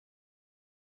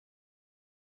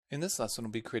In this lesson,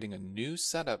 we'll be creating a new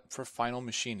setup for final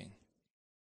machining.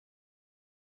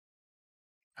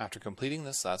 After completing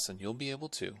this lesson, you'll be able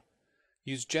to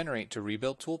use Generate to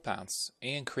rebuild toolpaths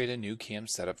and create a new CAM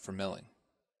setup for milling.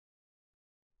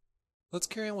 Let's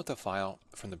carry on with the file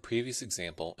from the previous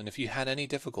example, and if you had any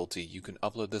difficulty, you can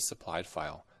upload the supplied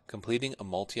file, completing a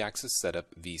multi-axis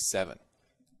setup V7.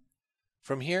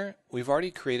 From here, we've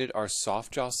already created our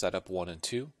soft jaw setup 1 and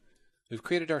 2, we've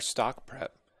created our stock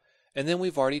prep, and then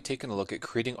we've already taken a look at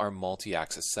creating our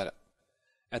multi-axis setup.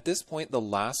 At this point, the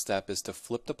last step is to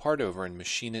flip the part over and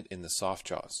machine it in the soft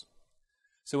jaws.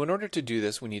 So in order to do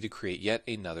this, we need to create yet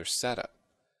another setup.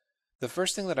 The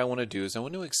first thing that I want to do is I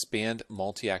want to expand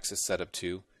multi-axis setup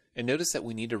 2, and notice that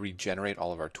we need to regenerate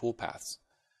all of our toolpaths.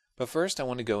 But first I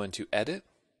want to go into Edit,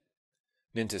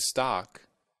 and into Stock,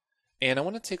 and I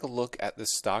want to take a look at the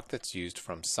stock that's used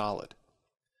from Solid.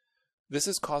 This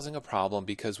is causing a problem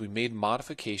because we made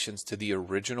modifications to the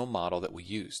original model that we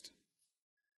used.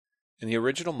 In the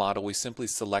original model, we simply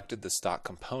selected the stock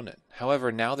component.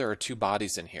 However, now there are two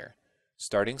bodies in here,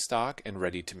 starting stock and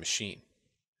ready to machine.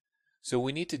 So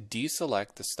we need to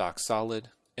deselect the stock solid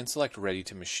and select ready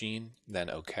to machine, then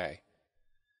OK.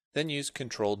 Then use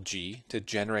Ctrl-G to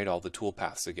generate all the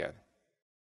toolpaths again.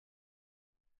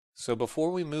 So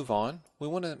before we move on, we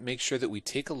want to make sure that we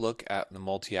take a look at the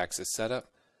multi-axis setup.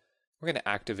 We're going to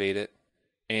activate it,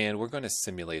 and we're going to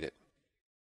simulate it.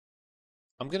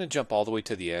 I'm going to jump all the way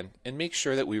to the end and make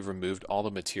sure that we've removed all the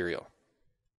material.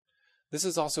 This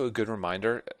is also a good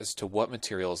reminder as to what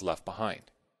material is left behind.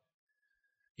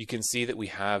 You can see that we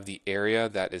have the area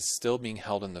that is still being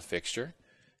held in the fixture.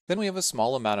 Then we have a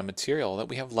small amount of material that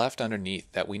we have left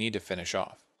underneath that we need to finish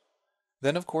off.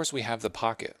 Then of course we have the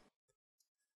pocket.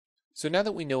 So now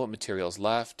that we know what material is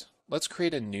left, let's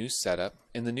create a new setup,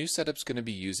 and the new setup is going to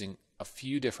be using a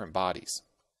few different bodies.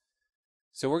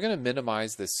 So we're going to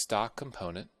minimize this stock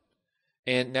component,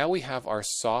 and now we have our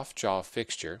soft jaw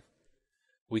fixture.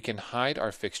 We can hide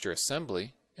our fixture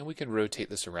assembly, and we can rotate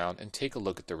this around and take a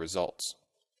look at the results.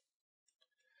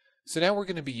 So now we're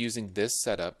going to be using this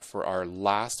setup for our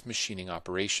last machining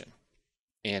operation.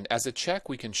 And as a check,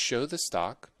 we can show the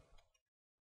stock,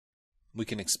 we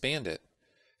can expand it,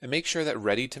 and make sure that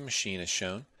ready to machine is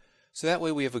shown, so that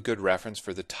way we have a good reference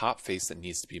for the top face that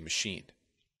needs to be machined.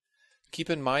 Keep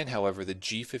in mind, however, the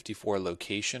G54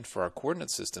 location for our coordinate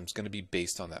system is going to be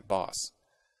based on that boss.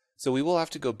 So we will have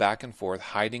to go back and forth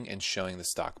hiding and showing the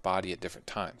stock body at different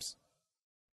times.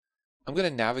 I'm going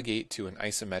to navigate to an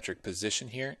isometric position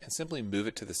here and simply move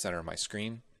it to the center of my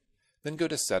screen, then go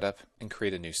to Setup and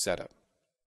create a new setup.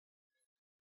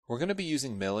 We're going to be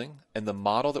using milling, and the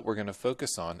model that we're going to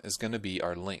focus on is going to be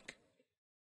our link.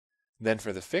 Then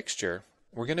for the fixture,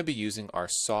 we're going to be using our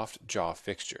soft jaw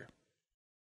fixture.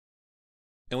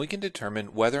 And we can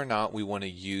determine whether or not we want to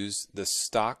use the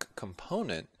stock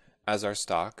component as our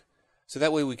stock, so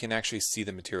that way we can actually see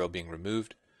the material being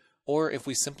removed, or if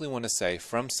we simply want to say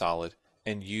from solid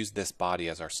and use this body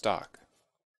as our stock.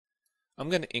 I'm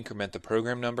going to increment the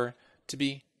program number to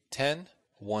be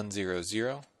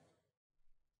 10100.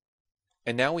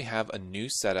 And now we have a new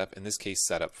setup, in this case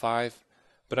setup 5,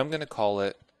 but I'm going to call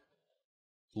it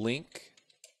link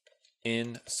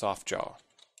in soft jaw.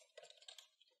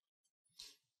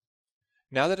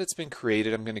 Now that it's been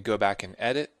created, I'm going to go back and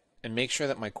edit and make sure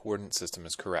that my coordinate system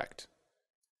is correct.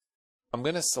 I'm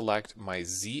going to select my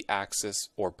z-axis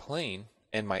or plane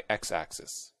and my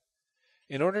x-axis.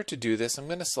 In order to do this, I'm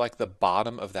going to select the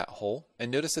bottom of that hole, and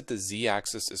notice that the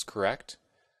z-axis is correct.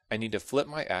 I need to flip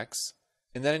my x,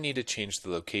 and then I need to change the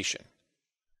location.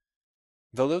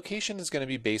 The location is going to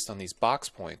be based on these box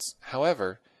points.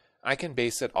 However, I can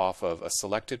base it off of a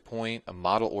selected point, a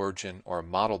model origin, or a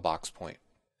model box point.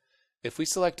 If we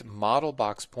select model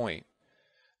box point,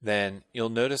 then you'll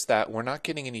notice that we're not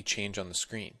getting any change on the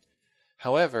screen.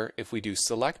 However, if we do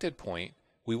selected point,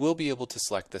 we will be able to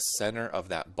select the center of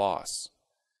that boss.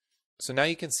 So now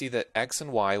you can see that X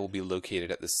and Y will be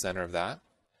located at the center of that,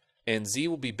 and Z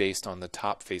will be based on the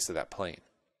top face of that plane.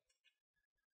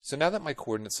 So now that my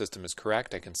coordinate system is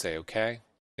correct, I can say OK.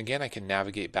 Again, I can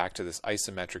navigate back to this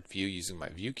isometric view using my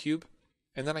view cube,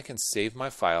 and then I can save my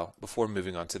file before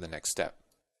moving on to the next step.